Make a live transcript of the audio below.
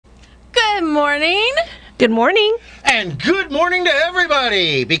Good morning. Good morning. And good morning to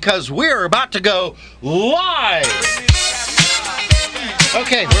everybody, because we're about to go live.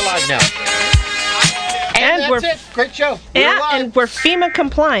 Okay, we're live now. And that's it. Great show. We're live. And we're FEMA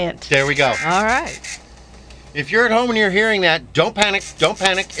compliant. There we go. All right. If you're at home and you're hearing that, don't panic. Don't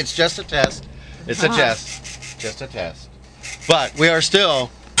panic. It's just a test. It's a test. Just a test. But we are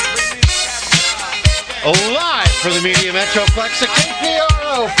still live for the Media Metroplex at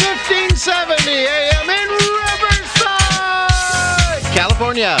KPRO 1570 AM in Riverside,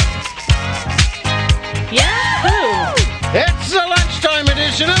 California. Yahoo! It's the lunchtime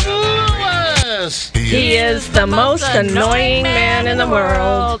edition of Lewis. He is the most annoying man in the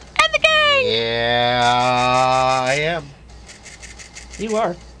world. And the gang. Yeah, I am. You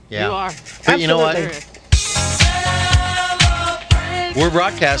are. Yeah. You are. But you know what? Absolutely. We're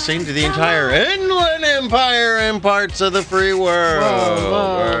broadcasting to the entire Inland Empire and parts of the free world.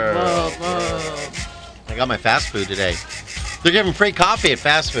 Whoa. I got my fast food today. They're giving free coffee at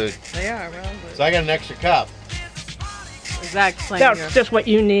fast food, They are, really. so I got an extra cup. Exactly. That's just what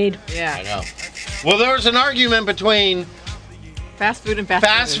you need. I Yeah. know. Well, there was an argument between Fast food and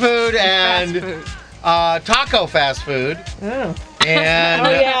fast food and food. taco fast food. Oh. And, Oh,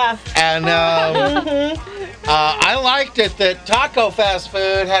 yeah. And I liked it that taco fast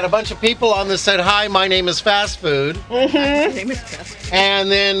food had a bunch of people on that said, "Hi, my name is fast food."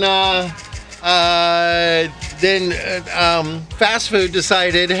 And then fast food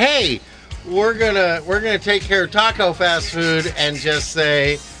decided, "Hey, we're gonna take care of taco fast food and just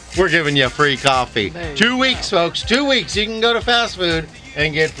say we're giving you free coffee. There you 2 go. weeks, folks. 2 weeks. You can go to fast food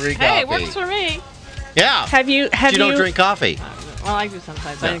and get free coffee." Hey, works for me. Yeah. Have you don't drink coffee. Well, I do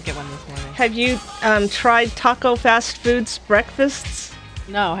sometimes. No. I didn't get one this morning. Have you tried Taco Fast Food's breakfasts?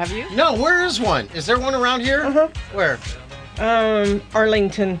 No, have you? No, where is one? Is there one around here? Uh-huh. Where?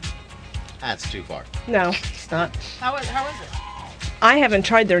 Arlington. That's too far. No, it's not. How is it? I haven't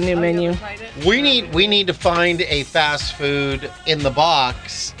tried their new Oh, you menu. haven't tried it? We need to find a fast food in the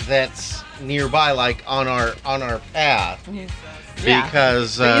box that's nearby, like on our path, Yeah.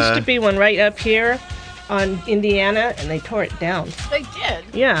 because There used to be one right up here on Indiana, and they tore it down. They did.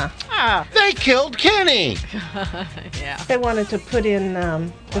 Yeah. Ah. they killed Kenny. Yeah. They wanted to put in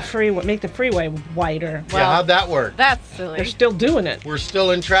the freeway, make the freeway wider. Yeah, how'd that work? That's They're silly. still doing it. We're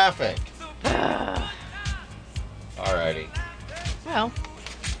still in traffic. Alrighty. Well.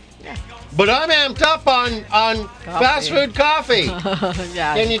 But I'm amped up on fast food coffee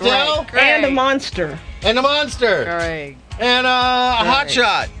Yeah. Can you great, tell? Great. And a monster. and a Monster Great. and a Hot Great.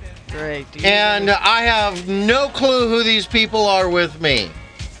 Shot. Great. And I have no clue who these people are with me.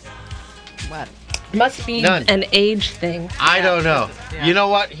 What? Must be None. an age thing. I don't know. Yeah. You know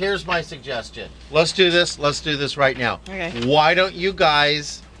what? Here's my suggestion. Let's do this. Let's do this right now. Okay. Why don't you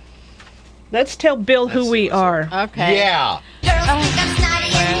guys? Let's tell Bill who Let's see we what's are. Okay. Yeah. Girls think I'm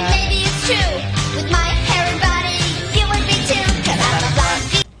snotty and maybe it's true. With my hair and body, you would be too. 'Cause I'm a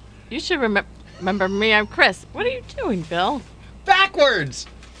blonde. You should remember me. I'm Chris. What are you doing, Bill? Backwards.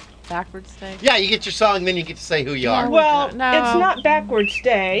 Backwards day? Yeah, you get your song, then you get to say who you are. Well, No. it's not backwards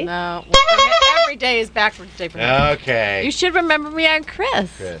day. No. Well, for me, every day is backwards day for me. Okay. You should remember me. I'm Chris.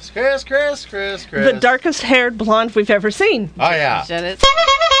 Chris. The darkest haired blonde we've ever seen. Oh yeah. Should it?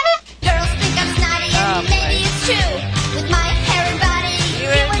 Girls think I'm snotty and Oh, maybe boy. it's true. With my hair and body, you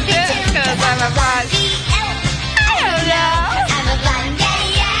would be too. 'Cause I'm a blonde. I don't know. I'm a blonde.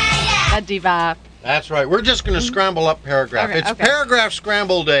 Yeah. A diva. That's right. We're just going to scramble up paragraph. Okay, It's okay. Paragraph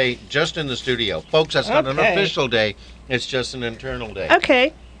Scramble Day just in the studio. Folks, that's not an Okay. official day. It's just an internal day.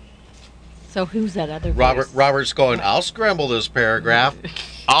 Okay. So who's that other voice? Robert's going, I'll scramble this paragraph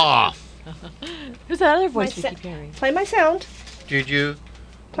off. Who's that other voice My you sa- keep hearing? Play my sound. Did you?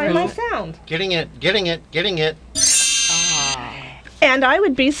 Play my sound. Getting it. Ah. And I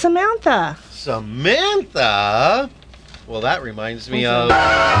would be Samantha. Samantha? Well, that reminds me of...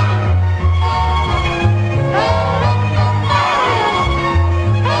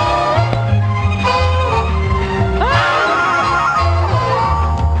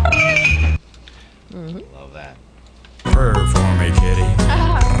 Love that. Purr for me, kitty.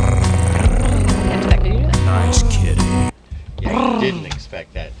 Expected you to do that. Nice kitty. Yeah, you didn't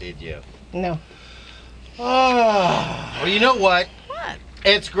expect that, did you? No. Well, you know what? What?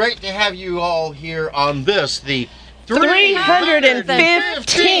 It's great to have you all here on this, the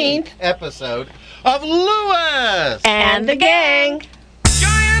 315th episode of Lewis. And the gang.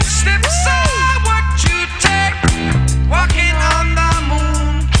 Giant steps are what you take, walking on the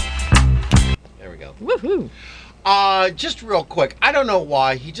moon. There we go. Woohoo. Just real quick, I don't know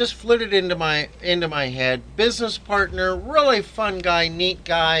why he just flitted into my head. Business partner, really fun guy, neat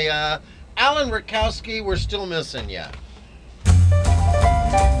guy, Alan Rakowski, we're still missing you.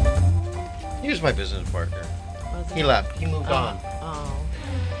 He was my business partner. Was He it? left. He moved on. Oh.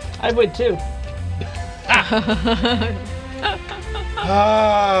 I would too.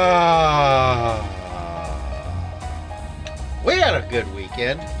 We had a good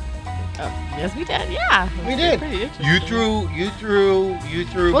weekend. Yes, we did. Yeah. We did. Pretty interesting. You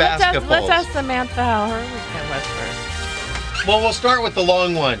threw Well, basketballs. let's ask Samantha how her weekend was first. Well, we'll start with the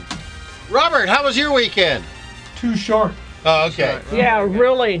long one. Robert, how was your weekend? Too short. Oh, okay. Yeah,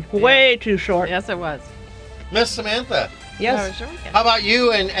 really, way too short. Yes, it was. Miss Samantha, How Yes, was your weekend? how about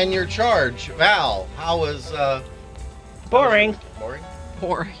you and your charge? Val, how was boring. boring?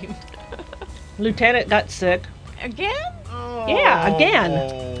 Boring. Lieutenant got sick. Again? Yeah, again.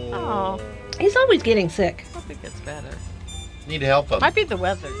 Oh. He's always getting sick. I hope it gets better. Need to help him. Might be the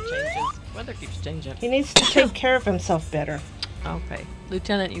weather changes. Weather keeps changing. He needs to take care of himself better. Okay.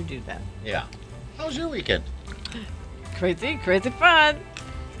 Lieutenant, you do that. Yeah. How was your weekend? Crazy fun.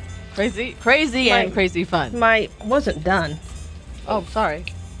 Crazy My- and crazy fun. My wasn't done. Oh, sorry.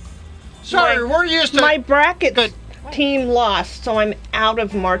 Sorry, we're used to. My bracket Good. team lost, so I'm out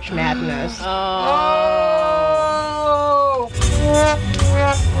of March Madness. Oh.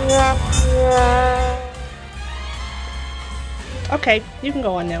 Okay, you can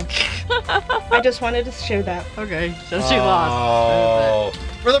go on now. I just wanted to share that. Okay. So she lost. Oh.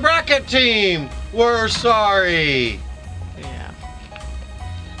 For the bracket team, we're sorry. Yeah.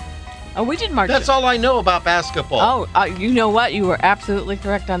 Oh, we did March. That's all I know about basketball. Oh, you know what? You were absolutely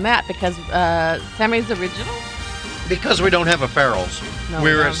correct on that because Sammy's original. Because we don't have a Farrell's. No,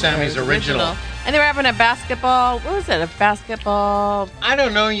 we were no, at Sammy's original. And they were having a basketball. What was it? A basketball. I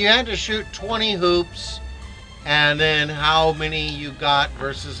don't know. You had to shoot 20 hoops, and then how many you got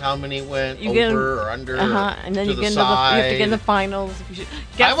versus how many went You get 'em- over or under. And then to you the get into the, you have to get in the side. finals. If you should.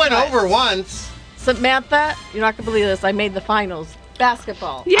 I Guess went what? over once. Samantha, you're not gonna believe this. I made the finals.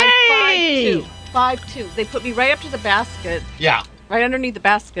 Basketball. Yay! I'm 5'2". They put me right up to the basket, Yeah. right underneath the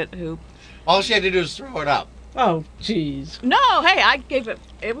basket hoop. All she had to do was throw it up. Oh, jeez. No, hey, I gave it.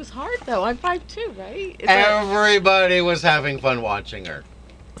 It was hard though. I'm 5'2", right? It's Everybody was having fun watching her.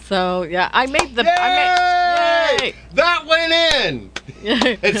 so yeah, I made the. Yay! Yay! That went in.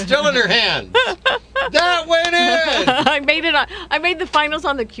 It's still in her hands. That went in. I made it. I made the finals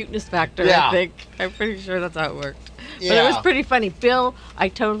on the cuteness factor. Yeah. I think. I'm pretty sure that's how it worked. But it Yeah. was pretty funny. Bill, I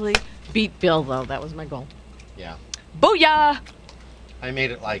totally beat Bill though. That was my goal. Yeah. Booyah! I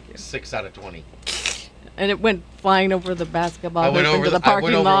made it like 6 out of 20. And it went flying over the basketball I went hoop over into the I parking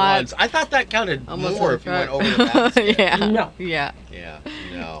went over lot. once. I thought that counted Almost more hit if you went the over the front. basket. Yeah. No. Yeah. Yeah.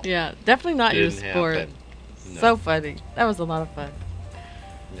 No. Yeah. Definitely not your Didn't sport. happen. No. So funny. That was a lot of fun.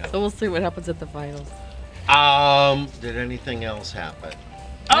 No. So we'll see what happens at the finals. Did anything else happen?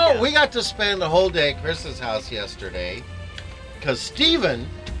 Oh, we got to spend a whole day at Chris's house yesterday because Steven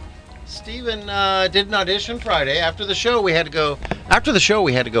did an audition Friday. After the show, we had to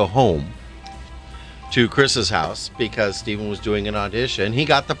go home to Chris's house because Steven was doing an audition. He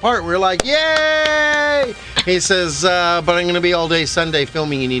got the part. We were like, yay! He says, but I'm going to be all day Sunday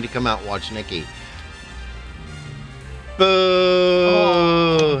filming. You need to come out and watch Nikki.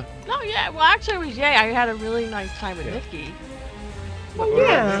 Boo! No, yeah. Well, actually, it was yay. I had a really nice time with Nikki.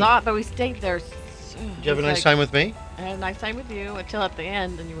 Yeah. But we stayed there. Did you have a nice time with me? I had a nice time with you until at the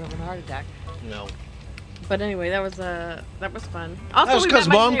end, and you were having a heart attack. No. But anyway, that was fun. That Also, was we because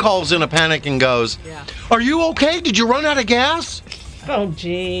met my Mom neighbor. calls in a panic and goes, Yeah. "Are you okay? Did you run out of gas?" Oh,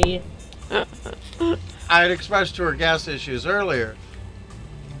 gee. I had expressed to her gas issues earlier,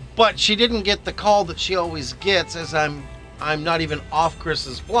 but she didn't get the call that she always gets as I'm not even off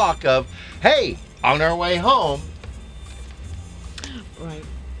Chris's block of, "Hey, on our way home." Right.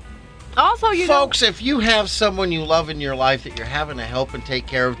 Also, you Folks, if you have someone you love in your life that you're having to help and take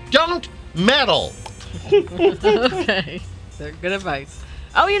care of, don't meddle. Okay. They're good advice.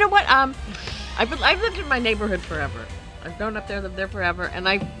 Oh, you know what? I've lived in my neighborhood forever. I've grown up there, lived there forever, and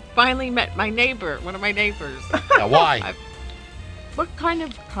I finally met my neighbor, one of my neighbors. Now, why? What kind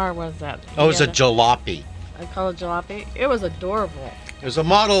of car was that? Oh, it was a Yeah, jalopy. I call it jalopy. It was adorable. It was a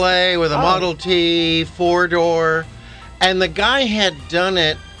Model A with a Model T, 4-door, and the guy had done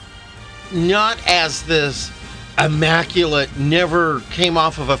it not as this immaculate, never came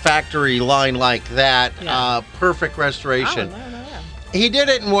off of a factory line like that, Yeah. perfect restoration. Oh, no. He did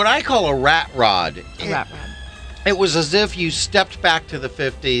it in what I call a rat rod. Rat rod. It was as if you stepped back to the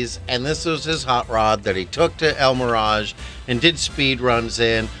 50s, and this was his hot rod that he took to El Mirage and did speed runs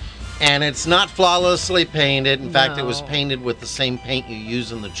in. And it's not flawlessly painted. In fact, it was No. painted with the same paint you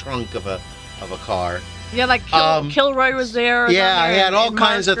use in the trunk of a car. Yeah, like Kilroy was there. Yeah, he had all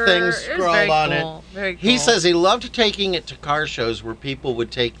kinds of Marker. things It was scrawled very on cool. it. Very cool. He says he loved taking it to car shows where people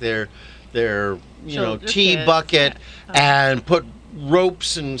would take their tea kids, bucket and put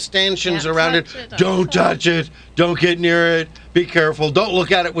ropes and stanchions around it. Don't touch it. Don't get near it. Be careful. Don't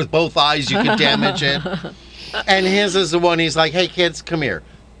look at it with both eyes. You can damage it. And his is the one he's like, hey, kids, come here.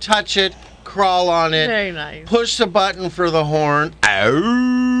 Touch it. Crawl on it. Very nice. Push the button for the horn.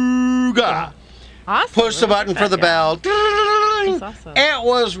 Auga. Awesome. Push the button for the bell. That's awesome. It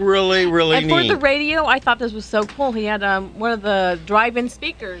was really, really And neat. for the radio, I thought this was so cool. He had one of the drive-in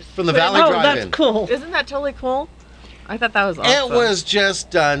speakers. From the Valley Oh, Drive-In. that's cool. Isn't that totally cool? I thought that was awesome. It was just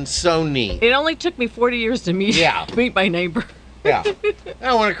done so neat. It only took me 40 years to meet my neighbor. Yeah.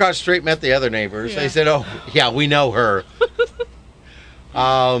 I went across the street, met the other neighbors. Yeah. They said, oh, yeah, we know her.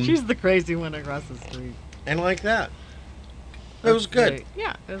 She's the crazy one across the street. And like that. It was good. Great.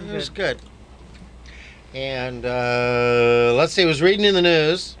 Yeah, it was It good. was good. And let's see, I was reading in the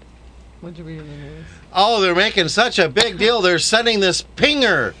news. What'd you read in the news? Oh, they're making such a big deal. They're sending this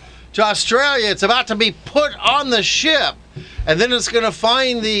pinger to Australia. It's about to be put on the ship. And then it's going to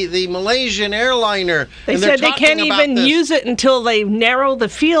find the Malaysian airliner. They And they're said they talking can't about even this. use it until they narrow the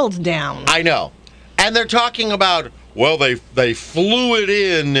field down. I know. And they're talking about, well, they flew it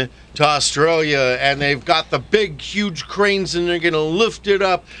in to Australia and they've got the big, huge cranes and they're going to lift it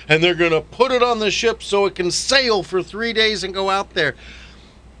up and they're going to put it on the ship so it can sail for 3 days and go out there.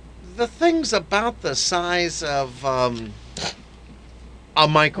 The thing's about the size of a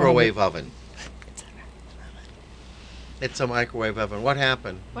microwave oven. It's a microwave oven. What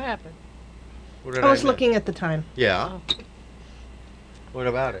happened? What happened? What did I was miss? looking at the time. Yeah. What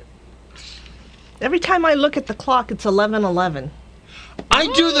about it? Every time I look at the clock, it's 11:11. I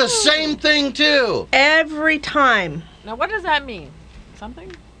do the same thing too. Every time. Now, what does that mean?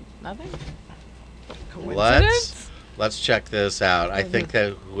 Something? Nothing? Let's check this out. I think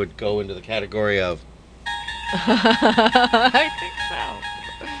that would go into the category of I think so.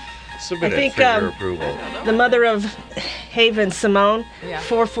 submitted I think, for your approval. The mother of Haven, Simone, Yeah.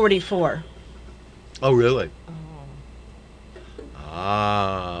 4:44. Oh, really? Oh.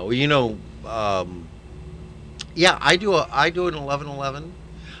 Ah, well, yeah, I do an 11:11.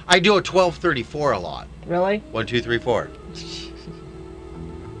 I do a 12:34 a lot. Really? 1, 2, 3, 4.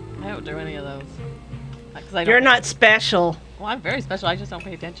 I don't do any of those. 'Cause I don't- You're not special. Well, I'm very special. I just don't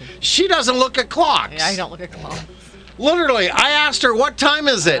pay attention. She doesn't look at clocks. Yeah, I don't look at clocks. Literally, I asked her, what time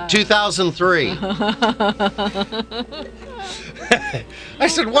is it? 2003. I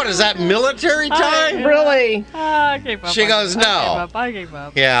said, what, is that military time? Really? I gave up. She goes, no. I gave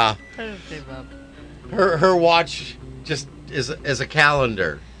up. Yeah. I just gave up. Her watch just is a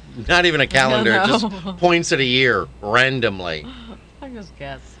calendar. Not even a calendar. No. It just points at a year randomly. I just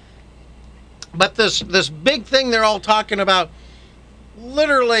guess. But this big thing they're all talking about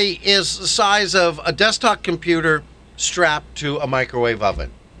literally is the size of a desktop computer strapped to a microwave oven.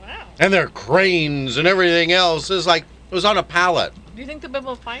 Wow. And there are cranes and everything else. It's like it was on a pallet. Do you think they'll be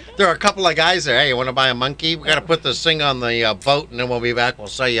able to find it? There are a couple of guys there. Hey, you want to buy a monkey? We got to put this thing on the boat, and then we'll be back. We'll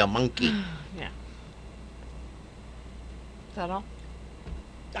sell you a monkey. Yeah. Is that all?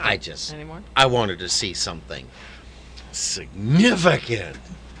 Anymore? I wanted to see something significant.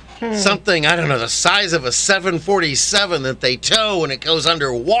 Something, I don't know, the size of a 747 that they tow and it goes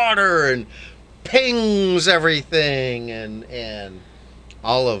underwater and pings everything and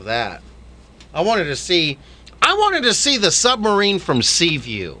all of that. I wanted to see the submarine from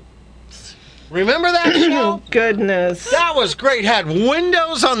Seaview. Remember that show? Goodness. That was great. Had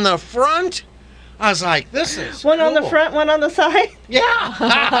windows on the front. I was like, this is One on the cool. front, one on the side.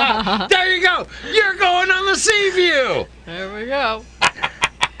 Yeah. There you go. You're going on the Seaview. There we go.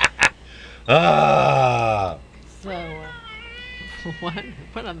 Ah. So,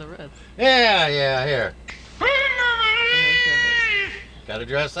 what on the Ritz? Yeah, here. Gotta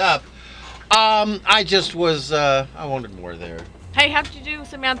dress up. I just was, I wanted more there. Hey, how did you do,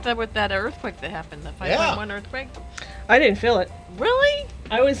 Samantha, with that earthquake that happened? The 5.1 earthquake? I didn't feel it. Really?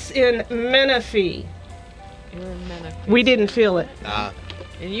 I was in Menifee. You were in Menifee. We didn't feel it.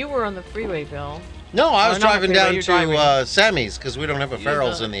 And you were on the freeway, Bill. No, I was Oh, not driving freeway, down you're to driving. Sammy's because we don't have a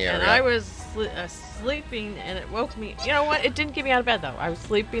Farrell's in the area. And I was sleeping, and it woke me. You know what? It didn't get me out of bed, though. I was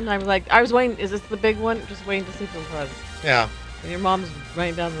sleeping. I was like, I was waiting. Is this the big one? Just waiting to see if it was. Yeah. And your mom's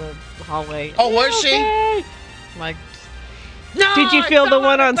running down the hallway. Oh, was she? Okay. I'm like, No, Did you I feel the fell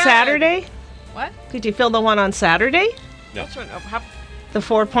one out on of bed. Saturday? what? Did you feel the one on Saturday? No. Which one? Oh, how, The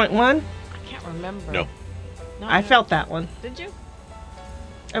 4.1? I can't remember. No. No, I felt that one. Did you?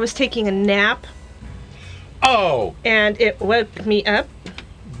 I was taking a nap Oh, and it woke me up.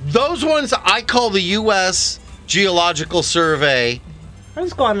 Those ones I call the U.S. Geological Survey I'll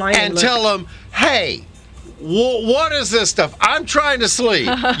just go online and look. tell them, hey, what is this stuff? I'm trying to sleep.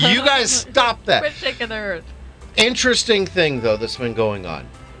 You guys stop that. Quit shaking the earth. Interesting thing, though, that's been going on.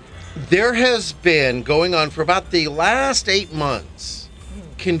 There has been going on for about the last 8 months,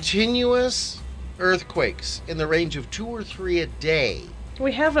 continuous earthquakes in the range of 2 or 3 a day.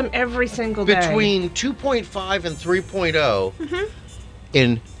 We have them every single day. Between 2.5 and 3.0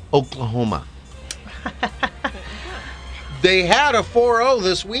 in Oklahoma. They had a 4.0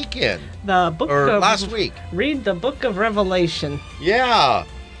 this weekend, The book or of last week. Read the book of Revelation. Yeah.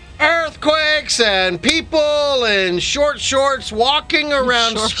 Earthquakes and people in short shorts walking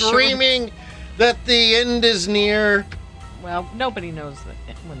around Short screaming that the end is near. Well, nobody knows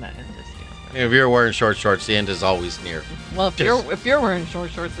when that end is near. If you're wearing short shorts, the end is always near. Well, if you're wearing short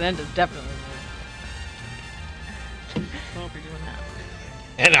shorts, the end is definitely near. Don't be doing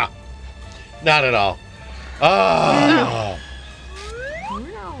that. No, not at all. Oh.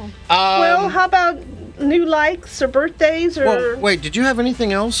 No. Well, how about new likes or birthdays or... Well, wait, did you have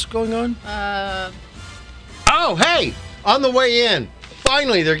anything else going on? Oh, hey, on the way in,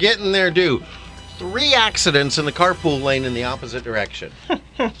 finally they're getting their due. 3 accidents in the carpool lane in the opposite direction.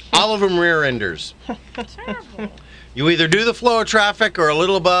 All of them rear enders. Terrible. You either do the flow of traffic or a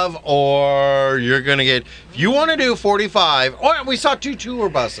little above, or you're going to get... If you want to do 45... Oh, we saw 2 tour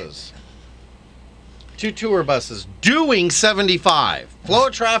buses. 2 tour buses doing 75. Flow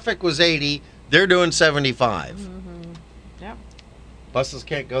of traffic was 80. They're doing 75. Yep. Buses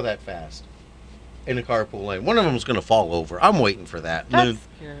can't go that fast in a carpool lane. One of them's going to fall over. I'm waiting for that. That's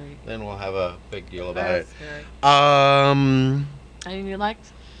scary. Then we'll have a big deal about That's it. scary. Any new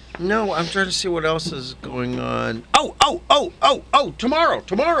likes? No, I'm trying to see what else is going on. Oh, tomorrow.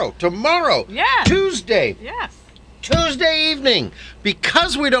 Yeah. Tuesday Yes. evening.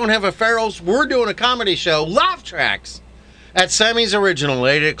 Because we don't have a Farrell's, we're doing a comedy show, Laugh Tracks, at Sammy's Original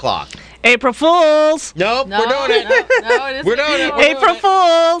at 8 o'clock. April Fools! Nope, No, we're doing it. No, it isn't. We're doing it. April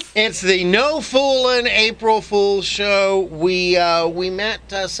Fools! It's the No Foolin' April Fool's show. We met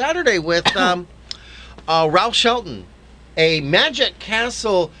Saturday with Ralph Shelton, a Magic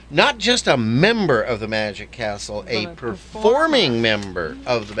Castle, not just a member of the Magic Castle, a But a performing member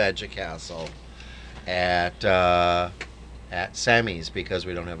of the Magic Castle at Sammy's, because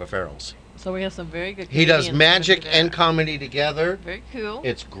we don't have a Farrell's. So we have some very good. He does comedians magic gonna be there. and comedy together. Very cool.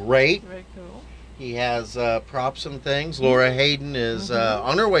 It's great. Very cool. He has props and things. Laura Hayden is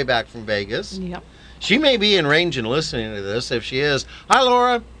on her way back from Vegas. Yep. She may be in range and listening to this. If she is, hi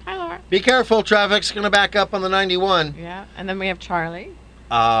Laura. Hi, Laura. Be careful, traffic's going to back up on the 91. Yeah, and then we have Charlie.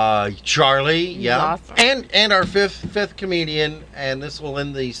 Charlie, He's yeah. awesome. And our fifth comedian, and this will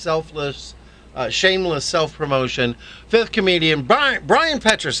end the shameless self-promotion. 5th comedian, Brian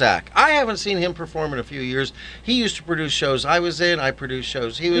Petrosak. I haven't seen him perform in a few years. He used to produce shows I was in. I produced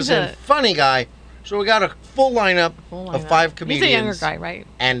shows he was in. Funny guy. So we got a full lineup of 5 comedians. He's a younger guy, right?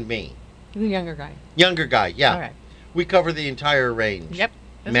 And me. He's a younger guy. Younger guy, yeah. All right. We cover the entire range. Yep.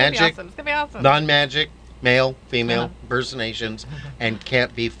 It's Magic, Gonna be awesome. It's gonna be awesome. non-magic, male, female, Uh-huh. impersonations, and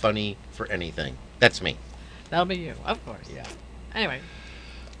can't be funny for anything. That's me. That'll be you, of course. Yeah. Anyway.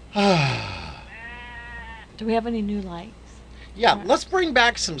 Do we have any new likes? Yeah, let's bring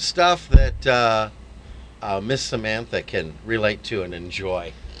back some stuff that Miss Samantha can relate to and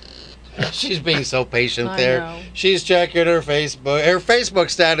enjoy. She's being so patient I there. know. She's checking her Facebook. Her Facebook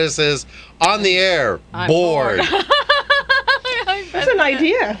status is on the air, I'm bored. That's an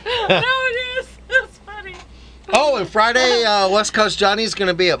idea. No, it is. That's funny. Oh, and Friday, West Coast Johnny's going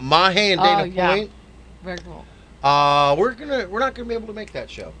to be at Mahe and Dana yeah. Point. Very cool. We're not gonna be able to make that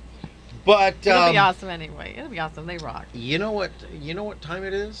show, but It'll be awesome anyway. It'll be awesome. They rock. You know what time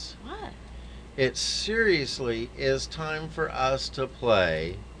it is? What? It seriously is time for us to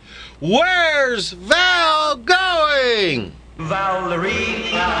play Where's Val Going?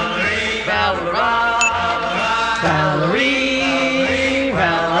 Valerie,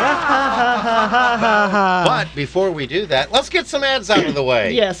 But before we do that, let's get some ads out of the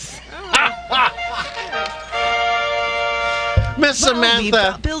way. Yes. Miss Well, we've Samantha.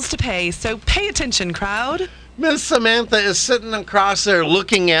 got bills to pay, so pay attention, crowd. Miss Samantha is sitting across there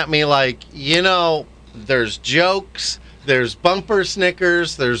looking at me like, there's jokes, there's bumper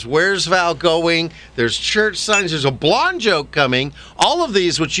Snickers, there's Where's Val Going, there's church signs, there's a blonde joke coming. All of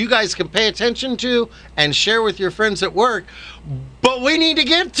these, which you guys can pay attention to and share with your friends at work, but we need to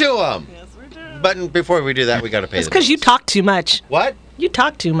get to them. Yes, we do. But before we do that, we got to pay It's the because you bills. talk too much. What? You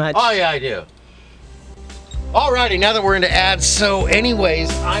talk too much. Oh, yeah, I do. Alrighty, now that we're into ads, so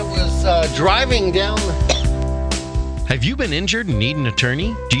anyways, I was driving down... Have you been injured and need an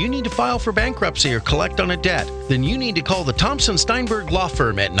attorney? Do you need to file for bankruptcy or collect on a debt? Then you need to call the Thompson Steinberg Law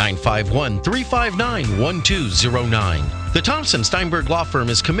Firm at 951-359-1209. The Thompson Steinberg Law Firm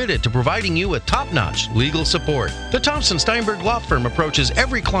is committed to providing you with top-notch legal support. The Thompson Steinberg Law Firm approaches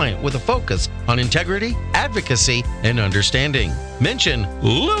every client with a focus on integrity, advocacy, and understanding. Mention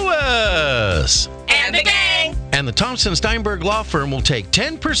Lewis! And the gang! And the Thompson Steinberg Law Firm will take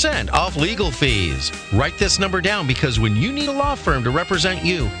 10% off legal fees. Write this number down because when you need a law firm to represent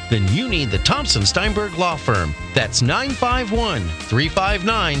you, then you need the Thompson Steinberg Law Firm. That's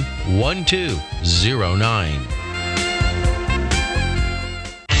 951-359-1209.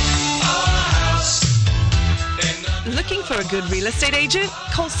 Looking for a good real estate agent?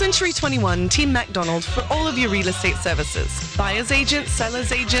 Call Century 21 Team MacDonald for all of your real estate services. Buyer's agent,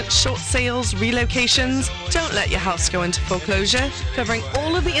 seller's agent, short sales, relocations. Don't let your house go into foreclosure. Covering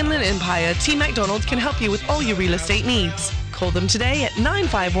all of the Inland Empire, Team MacDonald can help you with all your real estate needs. Call them today at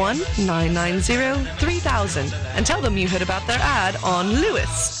 951-990-3000 and tell them you heard about their ad on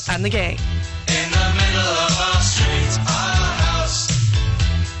Lewis and the Gang. In the middle of our streets, our house.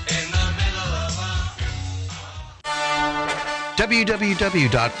 In the middle of our...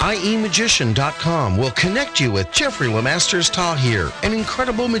 www.iemagician.com will connect you with Jeffrey Lemasters Tahir, an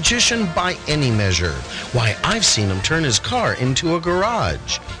incredible magician by any measure. Why, I've seen him turn his car into a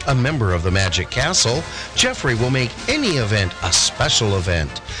garage. A member of the Magic Castle, Jeffrey will make any event a special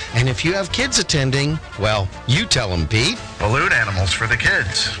event. And if you have kids attending, well, you tell them, Pete. Balloon animals for the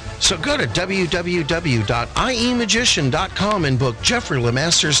kids. So go to www.iemagician.com and book Jeffrey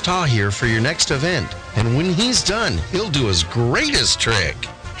Lemasters Tahir for your next event. And when he's done, he'll do his greatest trick.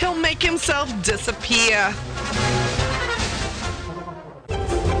 He'll make himself disappear.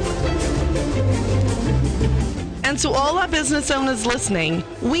 And to all our business owners listening,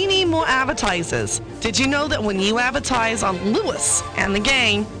 we need more advertisers. Did you know that when you advertise on Lewis and the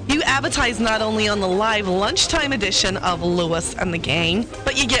Gang, you advertise not only on the live lunchtime edition of Lewis and the Gang,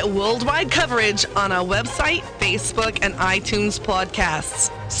 but you get worldwide coverage on our website, Facebook, and iTunes podcasts.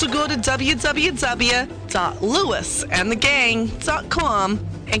 So go to www.lewisandthegang.com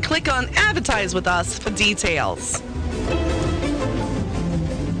and click on Advertise with Us for details.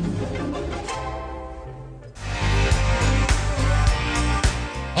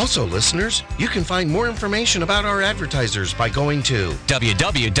 Also, listeners, you can find more information about our advertisers by going to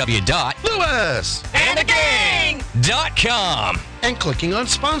www.lewisandthegang.com and clicking on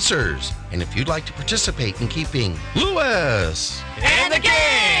sponsors. And if you'd like to participate in keeping Lewis and the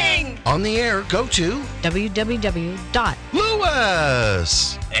Gang on the air, go to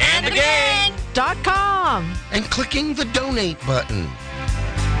www.lewisandthegang.com and clicking the donate button.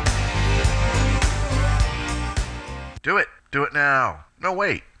 Do it. Do it now. No,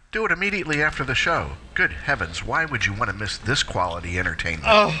 wait. Do it immediately after the show. Good heavens, why would you want to miss this quality entertainment?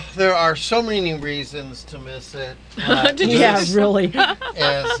 Oh, there are so many reasons to miss it. Yeah, really.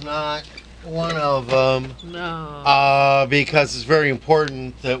 It's not one of them. No. Because it's very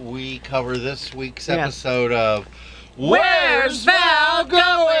important that we cover this week's episode of Where's Val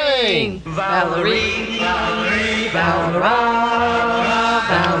Going? Valerie, Valerie, Valerie,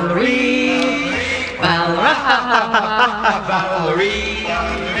 Valerie,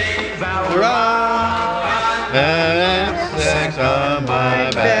 knapsack's on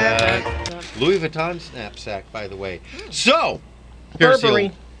my back. Louis Vuitton knapsack, by the way. So,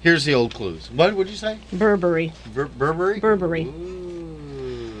 Burberry. Here's the old clues. What would you say? Burberry. Burberry? Burberry.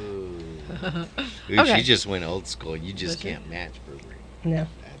 Ooh. Okay. She just went old school. You just can't match Burberry. No.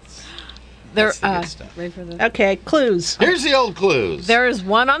 There, That's the good stuff. ready for the... Okay, clues. Here's the old clues. There is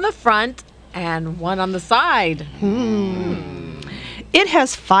one on the front and one on the side. It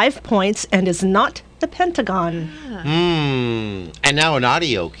has 5 points and is not the Pentagon. And now an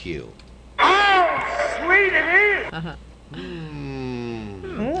audio cue. Oh, sweet it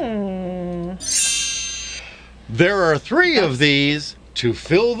is. There are 3 of these to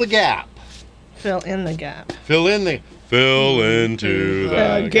fill the gap. Fill in the gap. Fill into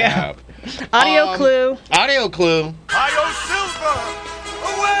the gap. Audio clue. Audio clue. Io Silver,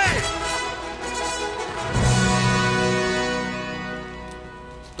 away!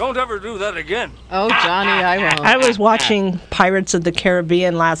 Don't ever do that again. Oh, Johnny, I won't. I was watching Pirates of the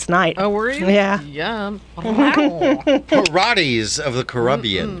Caribbean last night. Oh, were you? Yeah. Yum. Pirates of the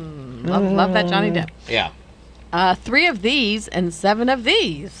Caribbean. Love that Johnny Depp. Yeah. 3 of these and 7 of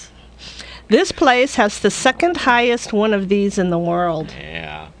these. This place has the second highest one of these in the world.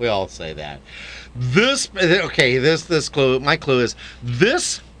 Yeah, we all say that. This clue, my clue is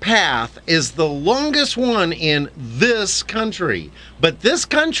this path is the longest one in this country. But this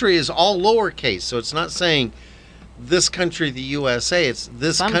country is all lowercase, so it's not saying this country, the USA. It's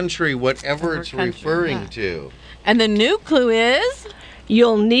this country, whatever it's country, referring yeah. to. And the new clue is?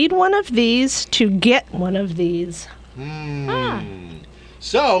 You'll need one of these to get one of these.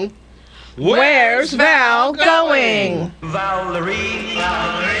 So, Where's Val going? Valerie,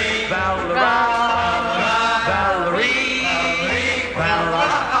 Valerie, Valerie,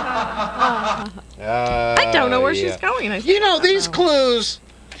 I don't know where she's going. You know, these clues,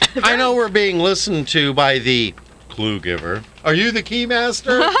 I know we're being listened to by the clue giver. Are you the key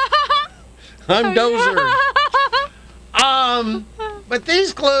master? I'm Dozer. But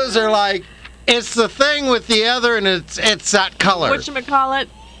these clues are like, it's the thing with the other, and it's that color. Whatchamacallit?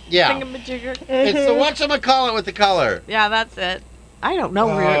 Yeah. Thingamajigger? It's the whatchamacallit with the color. Yeah, that's it. I don't know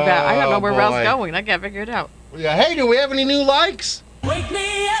where I don't know where Val's boy. going. I can't figure it out. Yeah. Hey, do we have any new likes? Wake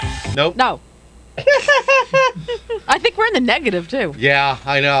me up. Nope. No. I think we're in the negative too. Yeah,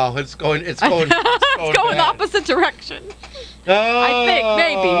 I know. It's going. It's going It's going the bad. opposite direction. Oh. I think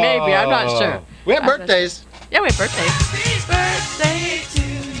maybe. I'm not sure. We have birthdays. Yeah, we have birthdays. Birthday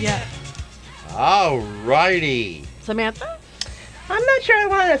to ya. All righty. Samantha? I'm not sure I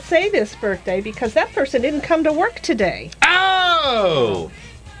want to say this birthday because that person didn't come to work today. Oh.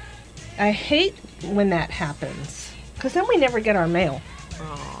 I hate when that happens because then we never get our mail.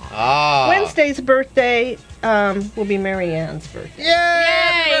 Ah. Wednesday's birthday will be Mary Ann's birthday. Yay!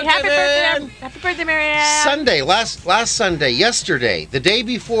 Yay! Happy Ann. birthday, happy birthday, Marianne. Sunday, last Sunday, yesterday, the day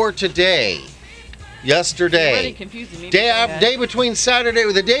before today, yesterday, Really confusing me. day between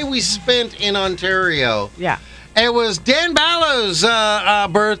Saturday, the day we spent in Ontario. Yeah. It was Dan Ballow's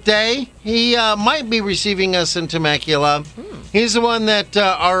birthday. He might be receiving us in Temecula. He's the one that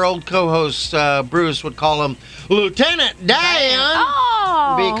our old co-host Bruce would call him Lieutenant Dan.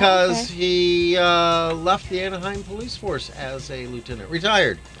 Oh. Because he left the Anaheim Police Force as a lieutenant,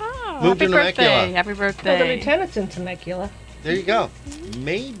 retired. Oh, Moved happy to Temecula. birthday. Happy Well, the birthday. lieutenant's in Temecula. There you go.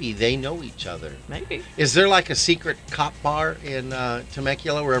 Maybe they know each other. Maybe. Is there like a secret cop bar in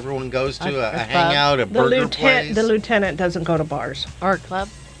Temecula where everyone goes to A a club. hangout, a burger place? The lieutenant doesn't go to bars, Or a club.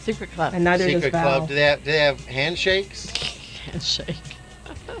 Secret club. and neither secret does Val. club. Do they have handshakes? Handshake.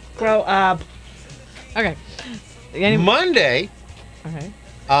 Grow up. Okay. Any- Monday, okay.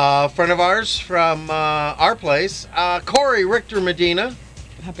 a friend of ours from our place, Corey Richter Medina.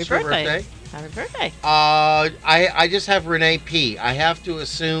 Happy It's her birthday. Happy birthday. I just have Renee P. I have to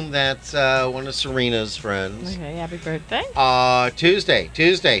assume that's one of Serena's friends. Okay, happy birthday. Tuesday.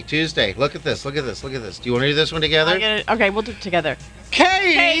 Look at this. Do you want to do this one together? I get it. Okay, we'll do it together.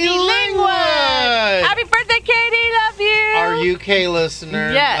 Katie Lingwood! Happy birthday, Katie. Love you. Our UK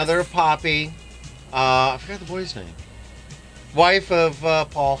listener, Yes. mother of Poppy. I forgot the boy's name. Wife of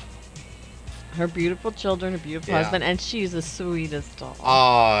Paul. Her beautiful children, her beautiful Yeah. husband, and she's the sweetest doll.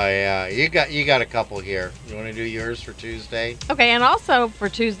 Oh yeah, you got a couple here. You want to do yours for Tuesday? Okay, and also for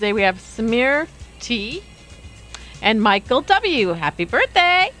Tuesday we have Samir T. and Michael W. Happy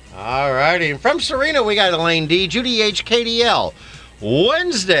birthday. All righty. And from Serena, we got Elaine D, Judy H, KDL.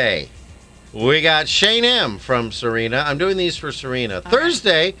 Wednesday, we got Shane M from Serena. I'm doing these for Serena.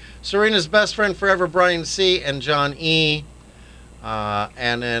 Thursday, Serena's best friend forever, Brian C, and John E.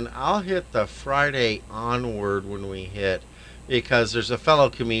 And then I'll hit the Friday onward when we hit, because there's a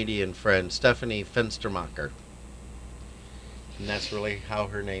fellow comedian friend, Stephanie Fenstermacher. And that's really how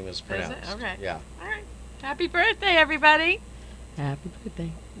her name is pronounced. Okay. Yeah. All right. Happy birthday, everybody. Happy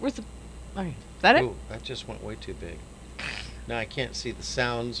birthday. Where's the... Okay. Is that it? Ooh, that just went way too big. Now I can't see the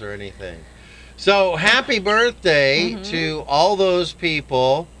sounds or anything. So happy birthday to all those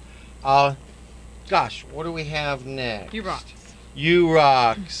people. Gosh, what do we have next? You rock. You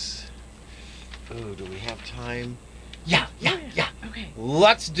rocks. Ooh, do we have time? Yeah. Okay.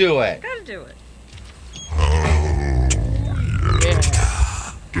 Let's do it. Gotta do it.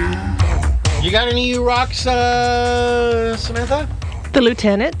 You got any you rocks, Samantha? The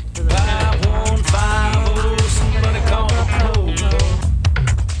lieutenant. 5150, somebody call the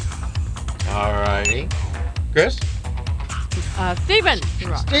Alrighty. Chris? Steven. You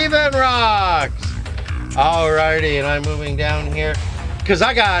rock. Steven rocks. Alrighty, and I'm moving down here because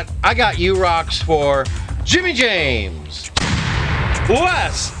I got you rocks for Jimmy James,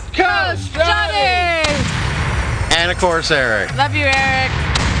 West Coast Johnny, and of course Eric. Love you, Eric.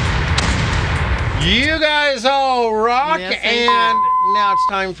 You guys all rock, Yes, I and now it's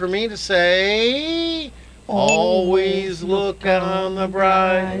time for me to say, always look on the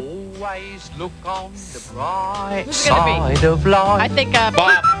bright. Always look on the bright Who's it gonna be? side of life. I think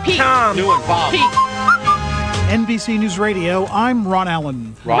Bob. Pete. Tom. New one, Bob. Pete. NBC News Radio, I'm Ron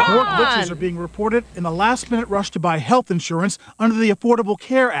Allen. Ron. More glitches are being reported in the last-minute rush to buy health insurance under the Affordable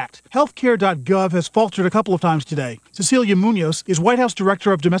Care Act. Healthcare.gov has faltered a couple of times today. Cecilia Munoz is White House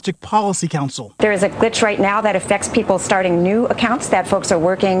Director of Domestic Policy Council. There is a glitch right now that affects people starting new accounts that folks are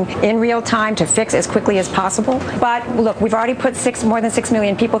working in real time to fix as quickly as possible. But look, we've already put more than 6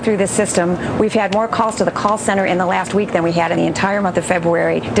 million people through this system. We've had more calls to the call center in the last week than we had in the entire month of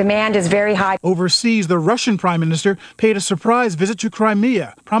February. Demand is very high. Overseas, the Russian Prime Minister paid a surprise visit to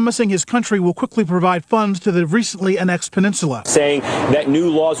Crimea, promising his country will quickly provide funds to the recently annexed peninsula. Saying that new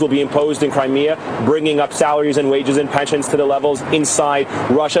laws will be imposed in Crimea, bringing up salaries and wages and pensions to the levels inside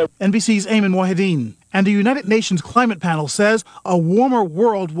Russia. NBC's Ayman Wahideen. And the United Nations Climate Panel says a warmer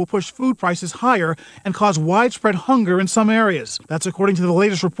world will push food prices higher and cause widespread hunger in some areas. That's according to the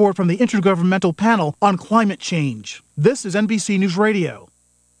latest report from the Intergovernmental Panel on Climate Change. This is NBC News Radio.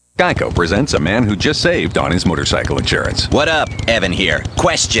 Geico presents a man who just saved on his motorcycle insurance. What up? Evan here.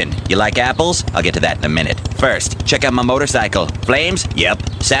 Question. You like apples? I'll get to that in a minute. First, check out my motorcycle. Flames?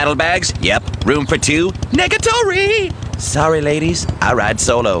 Yep. Saddlebags? Yep. Room for two? Negatory! Sorry, ladies. I ride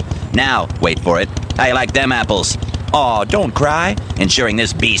solo. Now, wait for it. How you like them apples? Aw, don't cry. Insuring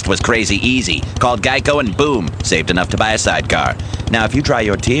this beast was crazy easy. Called Geico and boom, saved enough to buy a sidecar. Now, if you dry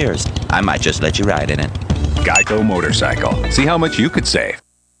your tears, I might just let you ride in it. Geico Motorcycle. See how much you could save.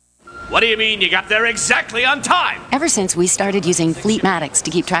 What do you mean you got there exactly on time? Ever since we started using Fleetmatics to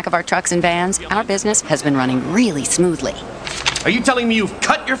keep track of our trucks and vans, our business has been running really smoothly. Are you telling me you've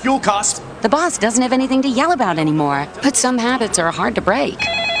cut your fuel cost? The boss doesn't have anything to yell about anymore, but some habits are hard to break.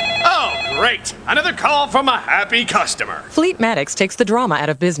 Oh, great. Another call from a happy customer. Fleetmatics takes the drama out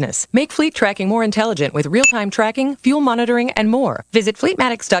of business. Make fleet tracking more intelligent with real-time tracking, fuel monitoring, and more. Visit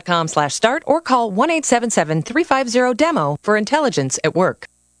fleetmatics.com/start or call 1-877-350-DEMO for intelligence at work.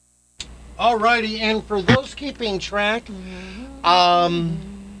 Alrighty, and for those keeping track,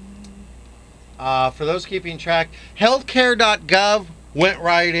 healthcare.gov went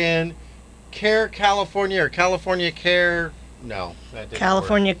right in. Care California or California Care, no, that didn't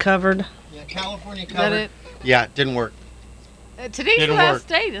California work. covered. Yeah, California Is covered. that it? Yeah, it didn't work. Today's Didn't the last work.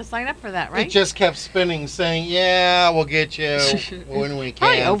 day to sign up for that, right? It just kept spinning, saying, "Yeah, we'll get you when we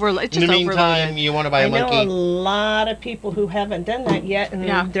can." It's In the just meantime, overloaded. you want to buy a I know monkey? a lot of people who haven't done that yet, and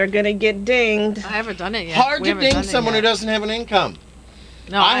Yeah. they're going to get dinged. I haven't done it yet. Hard We to haven't ding done it someone who yet. doesn't have an income.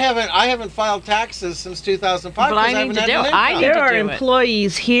 No, I haven't filed taxes since 2005. But I 'cause need haven't to had do an it. I income. need to There are do it.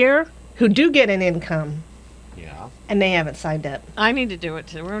 employees here who do get an income, Yeah. and they haven't signed up. I need to do it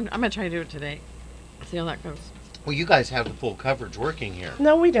too. I'm gonna try to do it today. See how that goes. Well, you guys have the full coverage working here.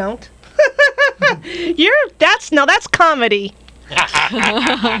 No, we don't. That's comedy.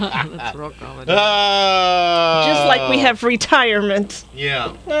 That's real comedy. Just like we have retirement.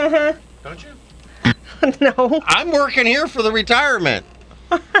 Yeah. Uh-huh. Don't you? No. I'm working here for the retirement.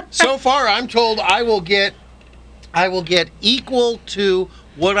 So far, I'm told I will get equal to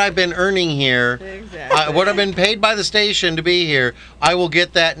what I've been earning here. Exactly. What I've been paid by the station to be here. I will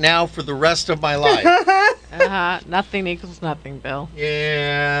get that now for the rest of my life. Nothing equals nothing, Bill.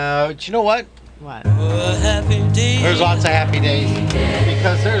 Yeah. But you know what? What? There's lots of happy days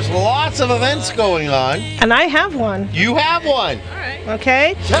because there's lots of events going on. And I have one. You have one. All right.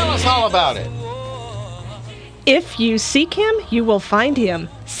 Okay? Tell us all about it. If you seek him, you will find him.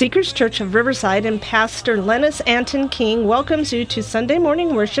 Seekers Church of Riverside and Pastor Lennis Anton King welcomes you to Sunday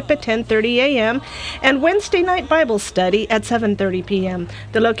morning worship at 10:30 a.m. and Wednesday night Bible study at 7:30 p.m.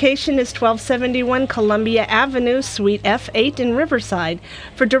 The location is 1271 Columbia Avenue, Suite F8 in Riverside.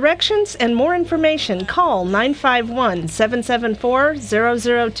 For directions and more information, call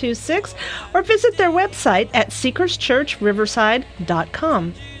 951-774-0026 or visit their website at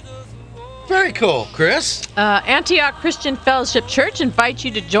seekerschurchriverside.com. Very cool, Chris. Antioch Christian Fellowship Church invites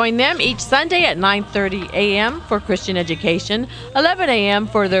you to join them each Sunday at 9:30 a.m. for Christian education, 11 a.m.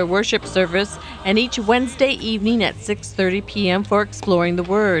 for their worship service, and each Wednesday evening at 6:30 p.m. for Exploring the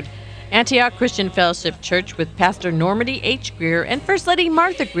Word. Antioch Christian Fellowship Church with Pastor Normandy H. Greer and First Lady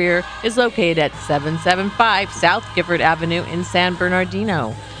Martha Greer is located at 775 South Gifford Avenue in San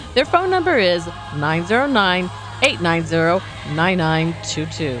Bernardino. Their phone number is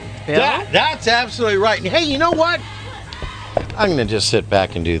 909-890-9922. Bill? That's absolutely right. And hey, you know what? I'm going to just sit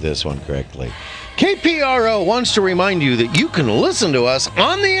back and do this one correctly. KPRO wants to remind you that you can listen to us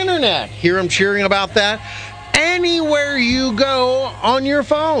on the internet. Hear them cheering about that anywhere you go on your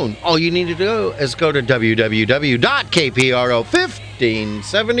phone. All you need to do is go to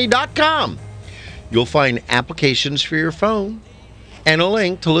www.kpro1570.com. You'll find applications for your phone and a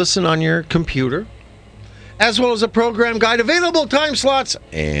link to listen on your computer, as well as a program guide, available time slots,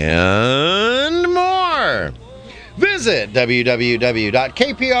 and more. Visit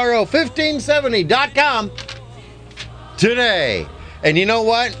www.kpro1570.com today. And you know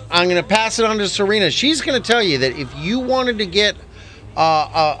what? I'm going to pass it on to Serena. She's going to tell you that if you wanted to get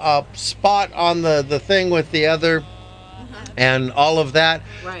a spot on the thing with the other and all of that,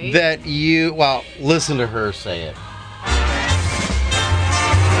 Right. that you, well, listen to her say it.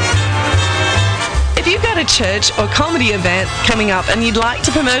 If you've got a church or comedy event coming up and you'd like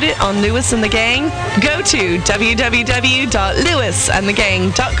to promote it on Lewis and the Gang, go to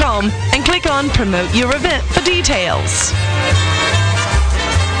www.lewisandthegang.com and click on Promote Your Event for details.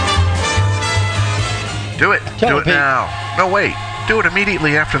 Do it. Tell Do her, it Pete. now. No, wait. Do it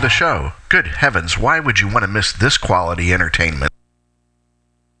immediately after the show. Good heavens, why would you want to miss this quality entertainment?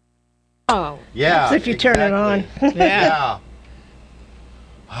 Oh. Yeah. That's if you turn it on. Yeah.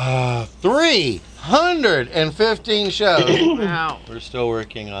 315 shows. Wow. We're still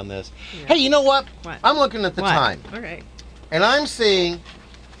working on this. Hey, you know what? What? I'm looking at the What? time, Okay. and I'm seeing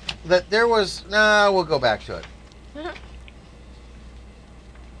that there was. Nah, we'll go back to it.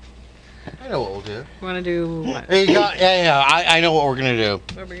 I know what we'll do. Want to do what? Hey, you got, yeah, I know what we're gonna do.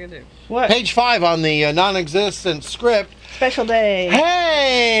 What are we going to do? What? Page 5 on the non-existent script. Special day.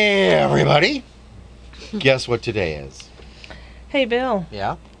 Hey, everybody! Guess what today is? Hey, Bill.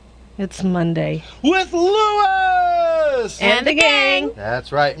 Yeah. It's Monday. With Lewis! And the gang.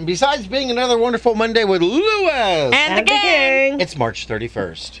 That's right. And besides being another wonderful Monday with Lewis, And the gang. it's March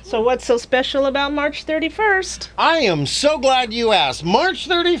 31st. So what's so special about March 31st? I am so glad you asked. March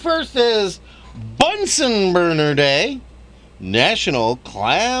 31st is Bunsen Burner Day, National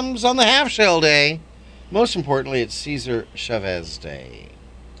Clams on the Half Shell Day. Most importantly, it's Cesar Chavez Day.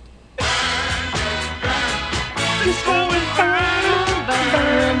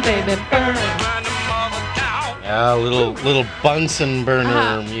 Burn, baby, burn. Yeah, little Bunsen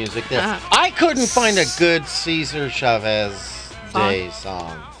Burner music there. I couldn't find a good Cesar Chavez Day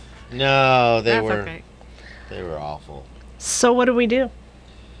song. No, they That's were okay. they were awful. So what do we do?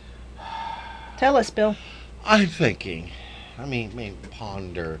 Tell us, Bill. I'm thinking. I mean,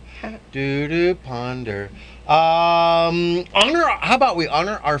 ponder. Ponder. How about we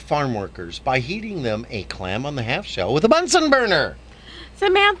honor our farm workers by heating them a clam on the half shell with a Bunsen burner?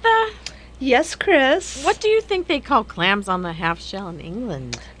 Samantha, Yes, Chris. what do you think they call clams on the half shell in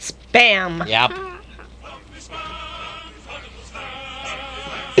England? Spam. Yep.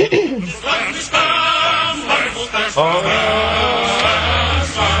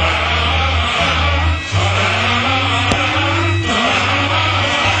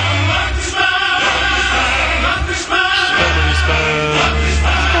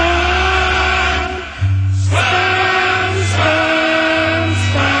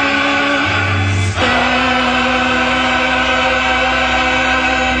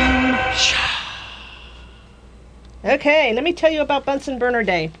 Okay, let me tell you about Bunsen Burner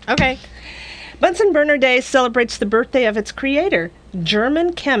Day. Okay. Bunsen Burner Day celebrates the birthday of its creator,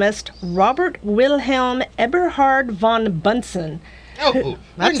 German chemist Robert Wilhelm Eberhard von Bunsen. Oh,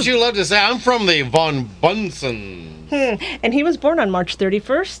 wouldn't you love to say, I'm from the von Bunsen. And he was born on March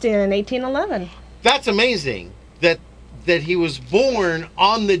 31st in 1811. That's amazing that he was born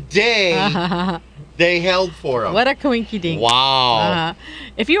on the day they held for him. What a coinky dink. Wow.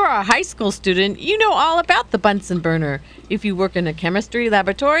 If you are a high school student, you know all about the Bunsen burner. If you work in a chemistry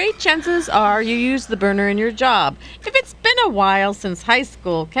laboratory, chances are you use the burner in your job. If it's been a while since high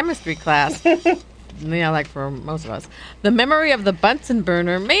school chemistry class, like for most of us, the memory of the Bunsen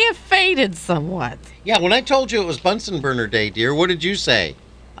burner may have faded somewhat. Yeah, when I told you it was Bunsen Burner Day, dear, what did you say?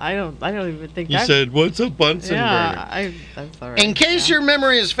 I don't even think You said, what's a Bunsen burner? That's all right. In case your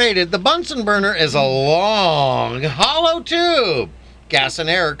memory is faded, the Bunsen burner is a long, hollow tube. Gas and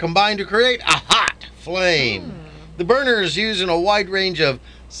air combine to create a hot flame. The burner is used in a wide range of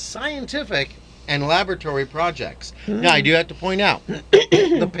scientific and laboratory projects. Now, I do have to point out,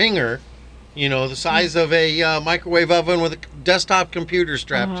 the pinger, the size of a microwave oven with a desktop computer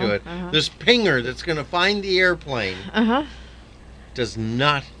strapped to it, this pinger that's going to find the airplane does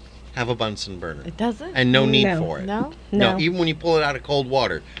not have a Bunsen burner. It doesn't? And no need for it. No? No, even when you pull it out of cold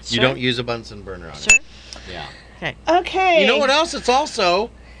water, you Sure. don't use a Bunsen burner on Sure. it. Yeah. Okay. Okay. You know what else? It's also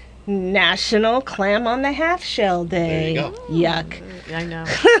National Clam on the Half Shell Day. There you go. Yuck. I know.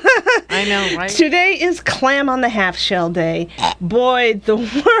 I know, right? Today is Clam on the Half Shell Day. Boy, the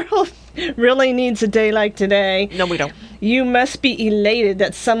world really needs a day like today. No, we don't. You must be elated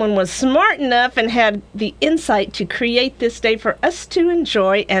that someone was smart enough and had the insight to create this day for us to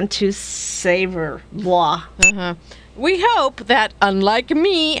enjoy and to savor. Blah. We hope that, unlike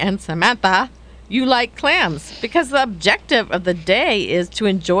me and Samantha, you like clams, because the objective of the day is to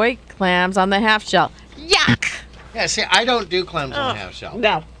enjoy clams on the half shell. Yuck! Yeah, see, I don't do clams on half shell.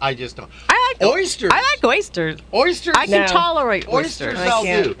 No. I just don't. I like oysters. I like oysters. Oysters. I can tolerate Oysters. oysters. I'll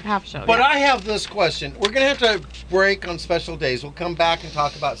do. Half shell. But yeah. I have this question. We're going to have to break on special days. We'll come back and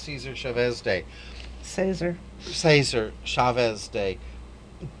talk about Cesar Chavez Day. Cesar Chavez Day.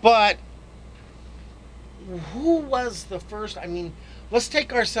 But who was the first? I mean, let's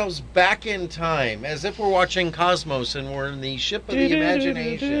take ourselves back in time as if we're watching Cosmos and we're in the ship of the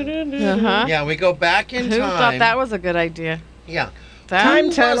imagination. Uh-huh. Yeah, we go back in Who time. thought that was a good idea? Yeah. Time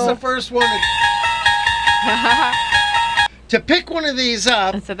Who tunnel. was the first one to pick one of these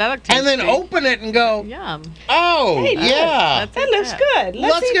up and then open it and go, yum. Oh, Hey, yeah. that looks good.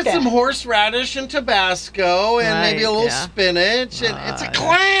 Let's eat get that. some horseradish and Tabasco and maybe a little spinach. And it's a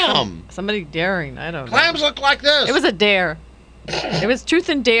clam. Somebody daring. I don't know. Clams look like this. It was a dare. It was truth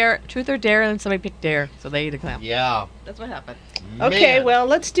or dare, and somebody picked dare, so they ate a clam. Yeah. That's what happened. Okay, Man. well,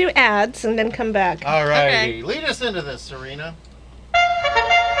 let's do ads and then come back. All righty. Okay. Lead us into this, Serena.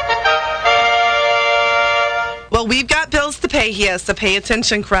 Well, we've got bills to pay here, so pay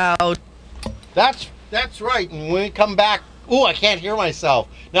attention, crowd. That's right. And when we come back, ooh, I can't hear myself.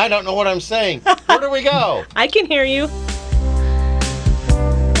 Now I don't know what I'm saying. Where do we go? I can hear you.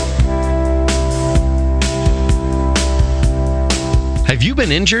 Have you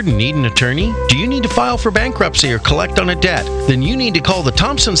been injured and need an attorney? Do you need to file for bankruptcy or collect on a debt? Then you need to call the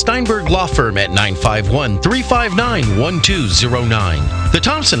Thompson Steinberg Law Firm at 951-359-1209. The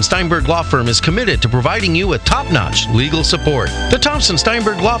Thompson Steinberg Law Firm is committed to providing you with top-notch legal support. The Thompson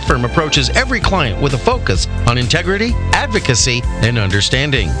Steinberg Law Firm approaches every client with a focus on integrity, advocacy, and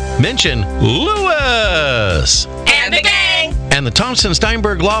understanding. Mention Lewis! And the gang! And the Thompson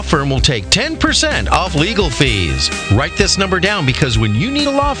Steinberg Law Firm will take 10% off legal fees. Write this number down because when you need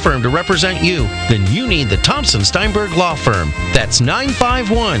a law firm to represent you, then you need the Thompson Steinberg Law Firm. That's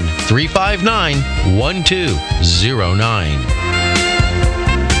 951-359-1209.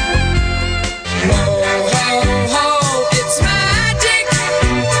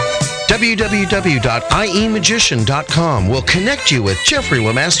 www.iemagician.com will connect you with Jeffrey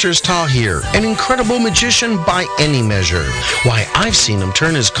Lemasters Tahir, an incredible magician by any measure. Why, I've seen him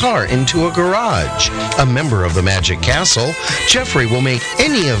turn his car into a garage. A member of the Magic Castle, Jeffrey will make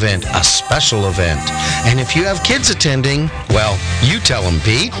any event a special event. And if you have kids attending, well, you tell them,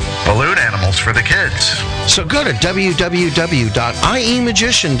 Pete. Balloon animals for the kids. So go to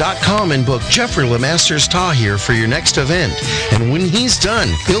www.iemagician.com and book Jeffrey Lemasters Tahir for your next event. And when he's done,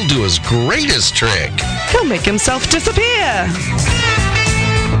 he'll do his greatest trick. He'll make himself disappear.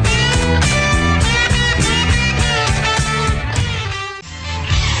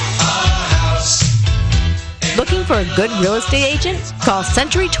 Looking for a good real estate agent? Call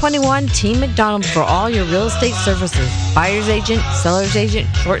Century 21 Team McDonald for all your real estate services. Buyer's agent, seller's agent,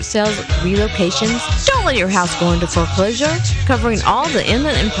 short sales, relocations. Don't let your house go into foreclosure. Covering all the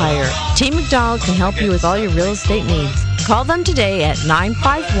Inland Empire, Team McDonald can help you with all your real estate needs. Call them today at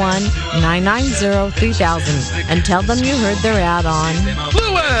 951-990-3000 and tell them you heard their ad on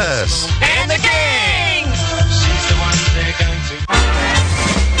Lewis! And the gang!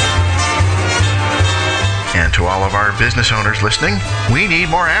 And to all of our business owners listening, we need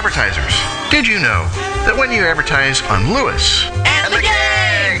more advertisers. Did you know that when you advertise on Lewis And the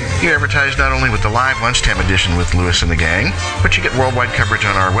gang! you advertise not only with the live lunchtime edition with Lewis and the Gang, but you get worldwide coverage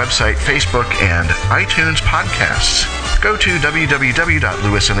on our website, Facebook, and iTunes podcasts. Go to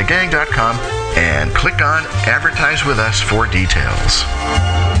www.lewisandthegang.com and click on Advertise with Us for details.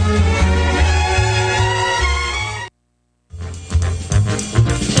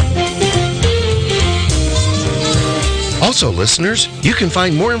 Also, listeners, you can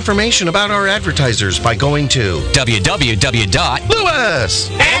find more information about our advertisers by going to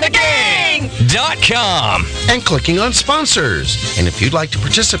www.lewisandthegang.com and clicking on sponsors. And if you'd like to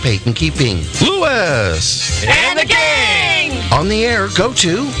participate in keeping Lewis And the gang! on the air, go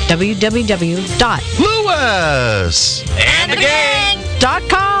to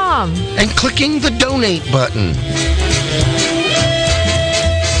www.lewisandthegang.com and clicking the donate button.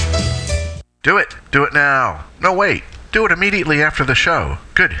 Do it. Do it now. No, wait. Do it immediately after the show.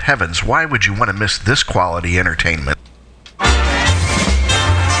 Good heavens, why would you want to miss this quality entertainment?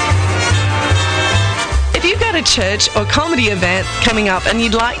 If you've got a church or comedy event coming up and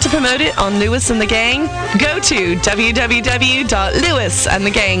you'd like to promote it on Lewis and the Gang, go to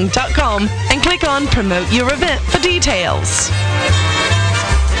www.lewisandthegang.com and click on Promote Your Event for details.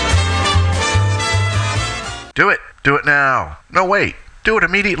 Do it. Do it now. No, wait. Do it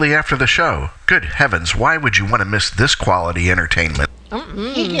immediately after the show. Good heavens, why would you want to miss this quality entertainment?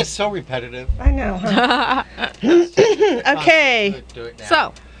 He gets so repetitive. I know, huh? Okay. Do it now.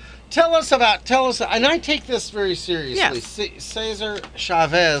 So, Tell us, and I take this very seriously, Cesar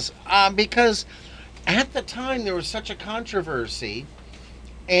Chavez, because at the time there was such a controversy,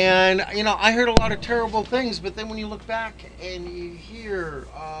 and, I heard a lot of terrible things, but then when you look back and you hear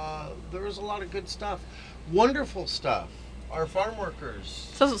there was a lot of good stuff, wonderful stuff. Our farm workers.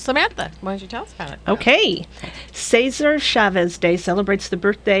 So, Samantha, why don't you tell us about it? Okay. Cesar Chavez Day celebrates the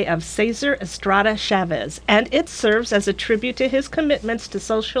birthday of Cesar Estrada Chavez, and it serves as a tribute to his commitments to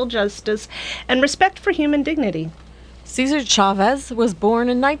social justice and respect for human dignity. Cesar Chavez was born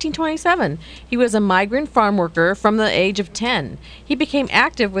in 1927. He was a migrant farm worker from the age of 10. He became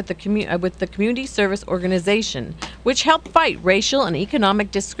active with the Community Service Organization, which helped fight racial and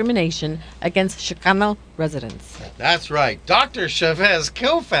economic discrimination against Chicano residents. That's right. Dr. Chavez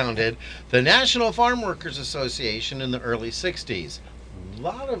co-founded the National Farm Workers Association in the early 60s.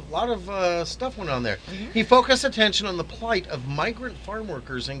 Lot of stuff went on there. He focused attention on the plight of migrant farm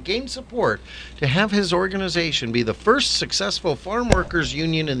workers and gained support to have his organization be the first successful farm workers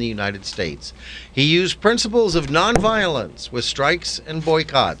union in the United States. He used principles of nonviolence with strikes and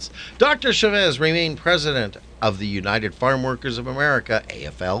boycotts. Dr. Chavez remained president of the United Farm Workers of America,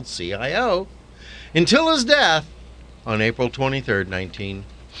 AFL-CIO, until his death on April 23rd,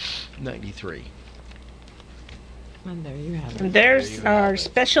 1993. And there you have it. And there's our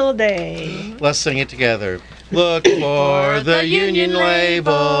special day. Let's sing it together. Look for the Union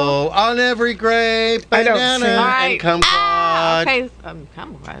label on every grape, I don't banana, sing. and kumquat. Okay,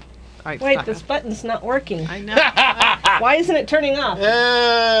 kumquat. All right, Wait, stop. this button's not working. I know. Why isn't it turning off?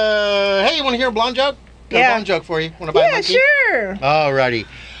 Hey, you want to hear a blonde joke? Got a blonde joke for you. Want to buy a monkey? Sure. Alrighty.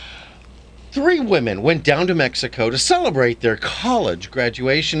 3 women went down to Mexico to celebrate their college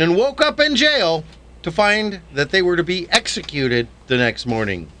graduation and woke up in jail to find that they were to be executed the next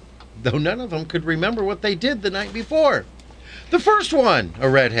morning, though none of them could remember what they did the night before. The first one, a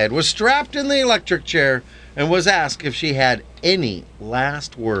redhead, was strapped in the electric chair and was asked if she had any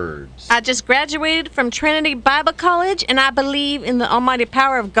last words. I just graduated from Trinity Bible College, and I believe in the almighty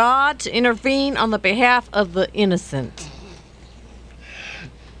power of God to intervene on the behalf of the innocent.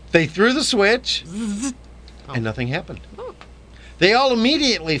 They threw the switch, and nothing happened. They all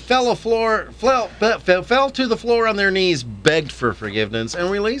immediately fell to the floor on their knees, begged for forgiveness, and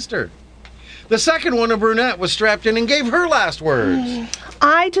released her. The second one, a brunette, was strapped in and gave her last words.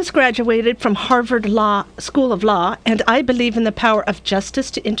 I just graduated from Harvard School of Law, and I believe in the power of justice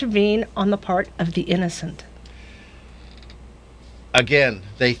to intervene on the part of the innocent. Again,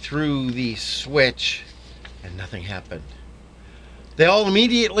 they threw the switch, and nothing happened. They all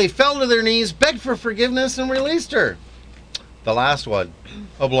immediately fell to their knees, begged for forgiveness, and released her. The last one,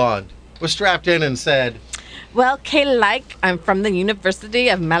 a blonde, was strapped in and said, Well, Kay, I'm from the University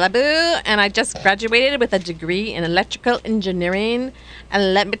of Malibu, and I just graduated with a degree in electrical engineering.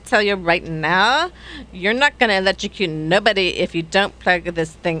 And let me tell you right now, you're not going to electrocute nobody if you don't plug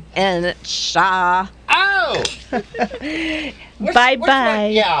this thing in, Shaw. Oh! Bye-bye.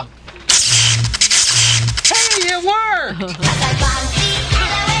 Yeah. Hey, it worked!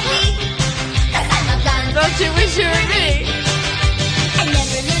 Don't you wish you were me? I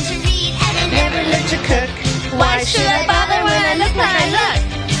never learned to read and I never learned to cook. Why should I bother when I look like I look?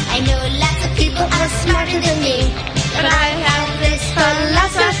 I know lots of people are smarter than me, But I have this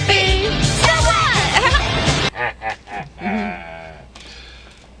philosophy. So what?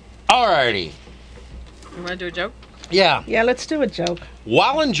 Alrighty. You want to do a joke? Yeah. Yeah, let's do a joke.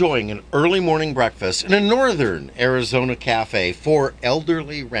 While enjoying an early morning breakfast in a northern Arizona cafe, 4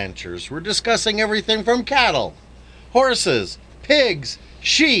 elderly ranchers were discussing everything from cattle, horses, pigs,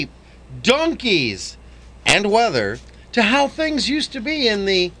 sheep, donkeys, and weather to how things used to be in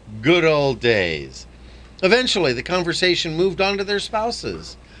the good old days. Eventually, the conversation moved on to their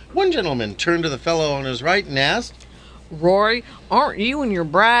spouses. One gentleman turned to the fellow on his right and asked, Rory, aren't you and your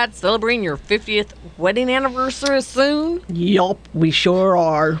bride celebrating your 50th wedding anniversary soon? Yup, we sure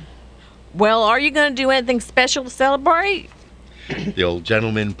are. Well, are you going to do anything special to celebrate? The old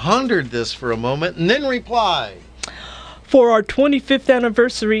gentleman pondered this for a moment and then replied, For our 25th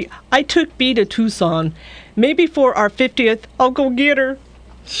anniversary, I took Bea to Tucson. Maybe for our 50th, I'll go get her.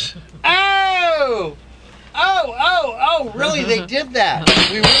 Oh! Oh, really? They did that.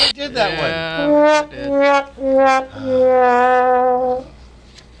 We really did that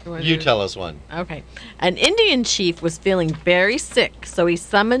one. You tell us one. Okay. An Indian chief was feeling very sick, so he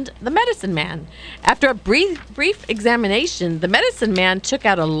summoned the medicine man. After a brief examination, the medicine man took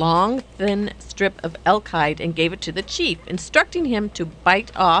out a long, thin strip of elk hide and gave it to the chief, instructing him to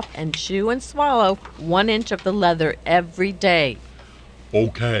bite off and chew and swallow 1 inch of the leather every day.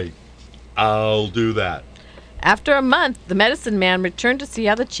 Okay, I'll do that. After a month, the medicine man returned to see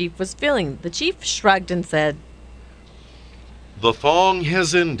how the chief was feeling. The chief shrugged and said, The thong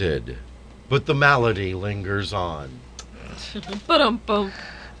has ended, but the malady lingers on. Ba-dum-bum.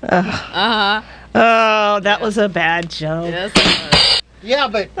 Oh, that was a bad joke. Yes, it was. Yeah,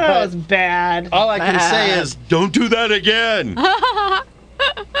 but That was bad. all I can say is, don't do that again.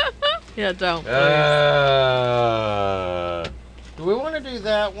 Yeah, don't. Do we want to do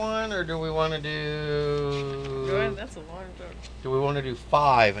that one, or do we want to do... Go ahead, that's a long joke. Do we want to do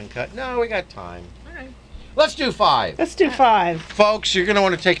 5 and cut? No, we got time. All right. Let's do 5. Let's do 5. Folks, you're going to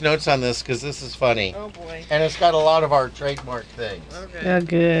want to take notes on this because this is funny. Oh, boy. And it's got a lot of our trademark things. Okay. Yeah,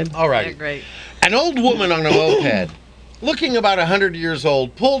 good. All right. Yeah, great. An old woman on a moped, looking about 100 years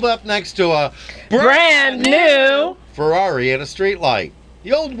old, pulled up next to a Brand new. Ferrari at a streetlight.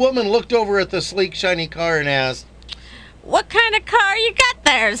 The old woman looked over at the sleek, shiny car and asked, What kind of car you got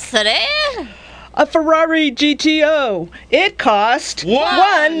there, City? A Ferrari GTO. It cost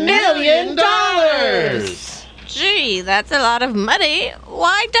 $1 million. Gee, that's a lot of money.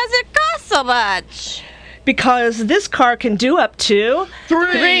 Why does it cost so much? Because this car can do up to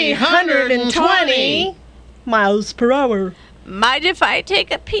 320 miles per hour. Mind if I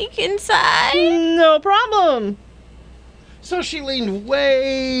take a peek inside? No problem. So she leaned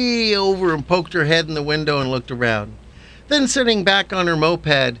way over and poked her head in the window and looked around. Then sitting back on her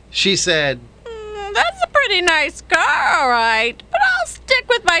moped, she said, That's a pretty nice car, all right, but I'll stick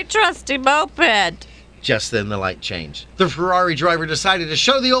with my trusty moped. Just then the light changed. The Ferrari driver decided to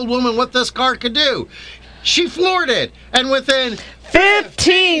show the old woman what this car could do. She floored it, and within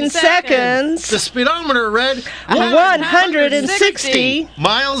 15 seconds, the speedometer read 160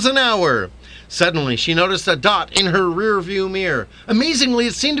 miles an hour. Suddenly, she noticed a dot in her rear view mirror. Amazingly,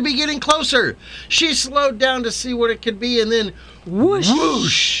 it seemed to be getting closer. She slowed down to see what it could be, and then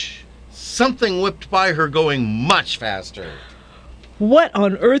whoosh! Something whipped by her going much faster. What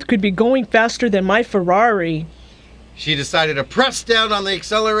on earth could be going faster than my Ferrari? She decided to press down on the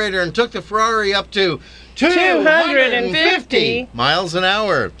accelerator and took the Ferrari up to 250 miles an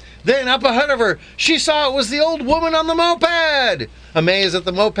hour. Then up ahead of her, she saw it was the old woman on the moped. Amazed that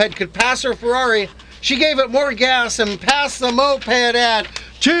the moped could pass her Ferrari, she gave it more gas and passed the moped at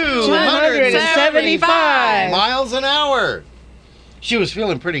 275 miles an hour. She was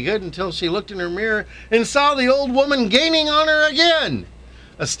feeling pretty good until she looked in her mirror and saw the old woman gaining on her again.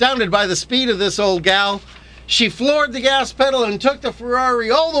 Astounded by the speed of this old gal, she floored the gas pedal and took the Ferrari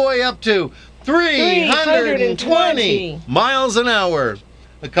all the way up to 320 miles an hour.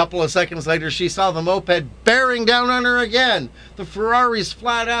 A couple of seconds later, she saw the moped bearing down on her again. The Ferrari's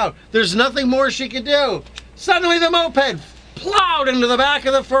flat out. There's nothing more she could do. Suddenly, the moped plowed into the back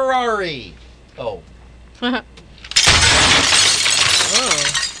of the Ferrari. Oh.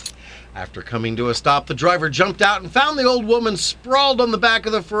 After coming to a stop, the driver jumped out and found the old woman sprawled on the back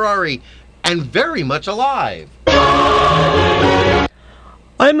of the Ferrari and very much alive.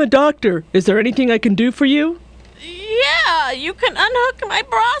 I'm a doctor. Is there anything I can do for you? Yeah, you can unhook my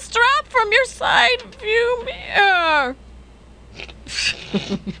bra strap from your side view mirror.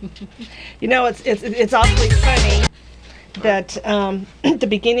 You know, it's awfully funny that at the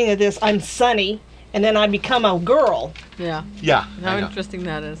beginning of this, I'm Sunny, and then I become a girl. Yeah. Yeah. How interesting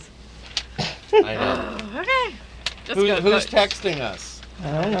that is. I know. Okay. Who's texting us?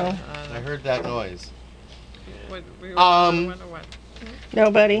 I don't know. I heard that noise. What?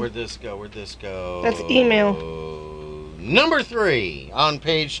 Nobody. Where'd this go? That's email. Number 3 on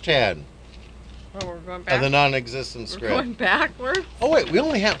page 10 Oh, we're going back. of the non-existent We're script. going backwards. Oh wait, we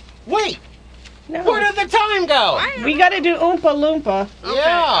only have. Wait, No. where did the time go? We got to do Oompa Loompa. Okay.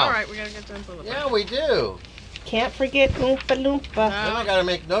 Yeah. All right, we gotta get to Oompa Loompa. Yeah, we do. Can't forget Oompa Loompa. Then I gotta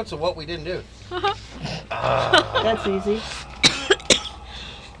make notes of what we didn't do. That's easy.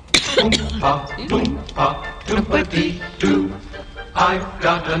 Oompa-doompa-doompa-dee-doo. I've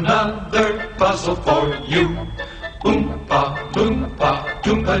got another puzzle for you.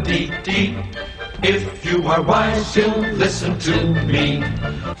 Oompa-loompa-doompa-dee-dee. If you are wise, you'll listen to me.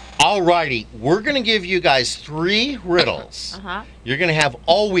 Alrighty, we're gonna give you guys 3 riddles. You're gonna have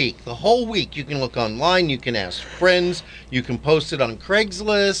all week, the whole week. You can look online, you can ask friends, you can post it on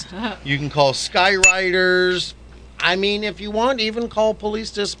Craigslist, you can call Skywriters. I mean, if you want, even call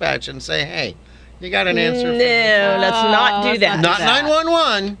police dispatch and say, hey, you got an answer for No, this? let's not do that. Not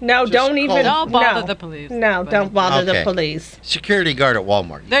 911. No, Just don't even. Don't bother no. the police. No, don't bother Okay. the police. Security guard at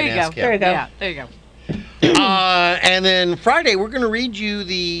Walmart. There can you go. ask him. There you go. Yeah, there you go. And then Friday, we're going to read you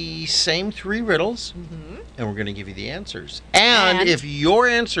the same 3 riddles, and we're going to give you the answers. And if your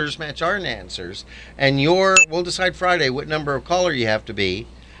answers match our answers, and we'll decide Friday what number of caller you have to be,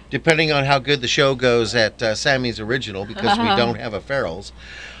 depending on how good the show goes at Sammy's Original, because we don't have a Farrell's,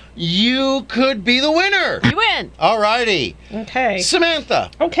 you could be the winner. You win. All righty. Okay.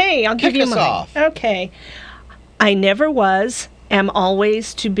 Samantha. Okay, I'll give you kick us mine. off. Okay. I never was, am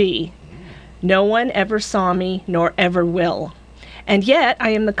always to be. No one ever saw me, nor ever will. And yet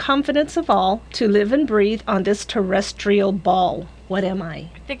I am the confidence of all to live and breathe on this terrestrial ball. What am I?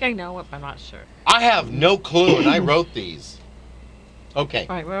 I think I know it, but I'm not sure. I have no clue, and I wrote these. Okay.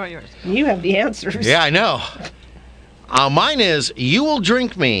 All right, what about yours? You have the answers. Yeah, I know. Mine is, you will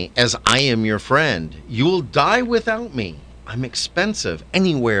drink me as I am your friend. You will die without me. I'm expensive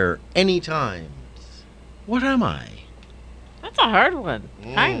anywhere, anytime. What am I? That's a hard one.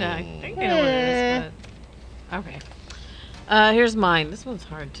 Kinda. I think I know what it is, but... Okay. Here's mine. This one's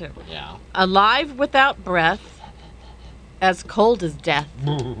hard, too. Yeah. Alive without breath, as cold as death,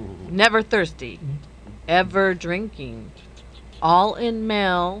 never thirsty, ever drinking, all in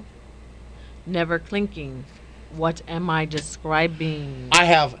mail, never clinking. What am I describing? I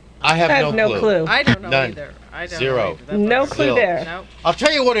have no clue. I don't know None. either. I don't Zero. know either. That's No all clue Still. there. Nope. I'll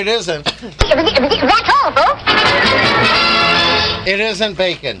tell you what it isn't. It isn't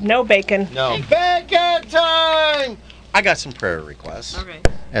bacon. No bacon. No. Bacon time! I got some prayer requests. Okay.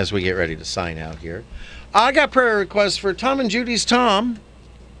 As we get ready to sign out here. I got prayer requests for Tom and Judy's Tom,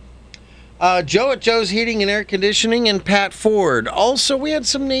 Joe at Joe's Heating and Air Conditioning, and Pat Ford. Also, we had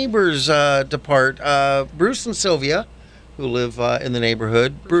some neighbors depart. Bruce and Sylvia, who live in the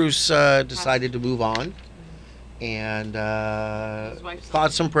neighborhood. Bruce decided to move on. And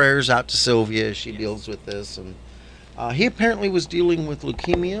thought some prayers out to Sylvia as she deals with this. And he apparently was dealing with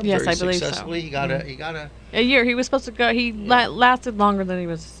leukemia Yes, very I believe so. successfully. He got A year. He was supposed to go. He lasted longer than he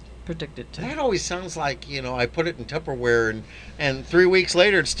was predicted to. That always sounds like, I put it in Tupperware and 3 weeks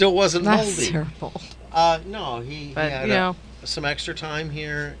later it still wasn't moldy. That's terrible. No, he But, had some extra time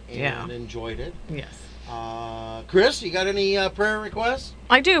here and enjoyed it. Yes. Chris, you got any prayer requests?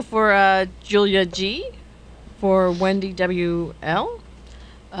 I do, for Julia G, for Wendy W.L.,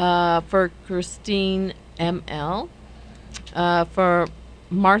 for Christine M.L., for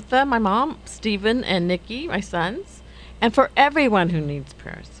Martha, my mom, Stephen and Nikki, my sons, and for everyone who needs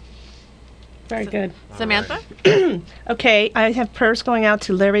prayers. Very good. Samantha? Okay, I have prayers going out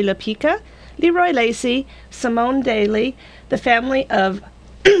to Larry LaPica, Leroy Lacey, Simone Daly, the family of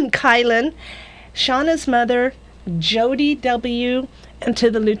Kylan, Shauna's mother, Jody W., and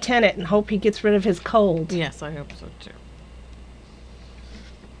to the lieutenant, and hope he gets rid of his cold. Yes, I hope so too.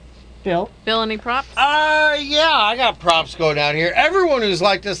 Bill? Bill, any props? Yeah, I got props going out here. Everyone who's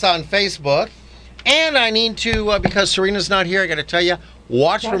liked us on Facebook, and I need to, because Serena's not here, I got to tell you,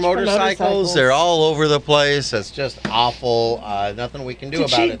 watch for motorcycles. They're all over the place. It's just awful. Nothing we can do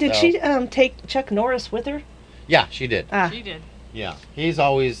about it, Did though. she take Chuck Norris with her? Yeah, she did. She did. Yeah, he's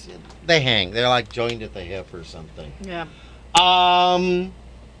always, they hang. They're like joined at the hip or something. Yeah. And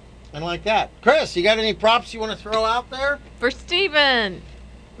like that. Chris, you got any props you want to throw out there? For Stephen.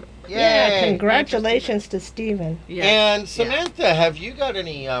 Yeah, congratulations to Stephen. And Samantha, have you got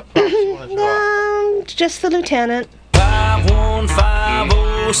any props you want to throw out? Just the lieutenant.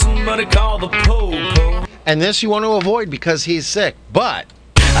 5150, somebody call the po-po. And this you want to avoid because he's sick, but...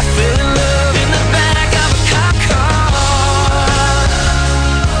 I fell in love in the back of a cop car. I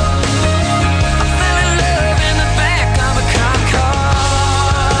fell in love in the back of a cop car.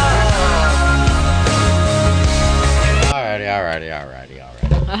 Alrighty.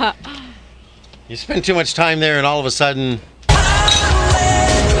 You spend too much time there and all of a sudden...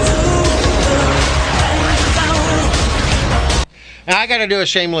 Now, I got to do a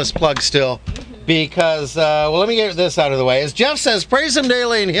shameless plug still because, let me get this out of the way. As Jeff says, praise him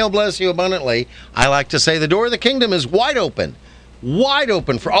daily and he'll bless you abundantly. I like to say the door of the kingdom is wide open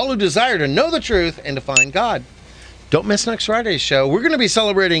for all who desire to know the truth and to find God. Don't miss next Friday's show. We're going to be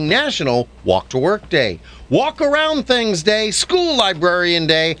celebrating National Walk to Work Day, Walk Around Things Day, School Librarian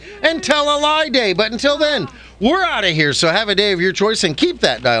Day, and Tell a Lie Day. But until then, we're out of here, so have a day of your choice and keep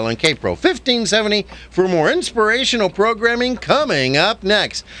that dial on KPRO 1570 for more inspirational programming coming up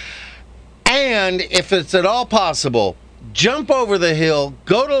next. And if it's at all possible, jump over the hill,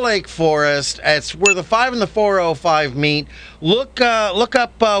 go to Lake Forest. It's where the 5 and the 405 meet. Look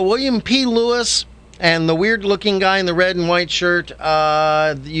up William P. Lewis and the weird-looking guy in the red and white shirt.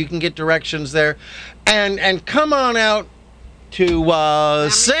 You can get directions there. And come on out to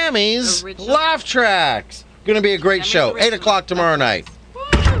Sammy's Laugh Tracks. Going to be a great show. 8 o'clock tomorrow night.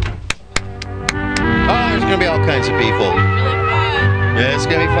 Oh, there's going to be all kinds of people. Yeah, it's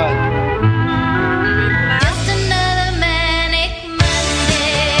going to be fun.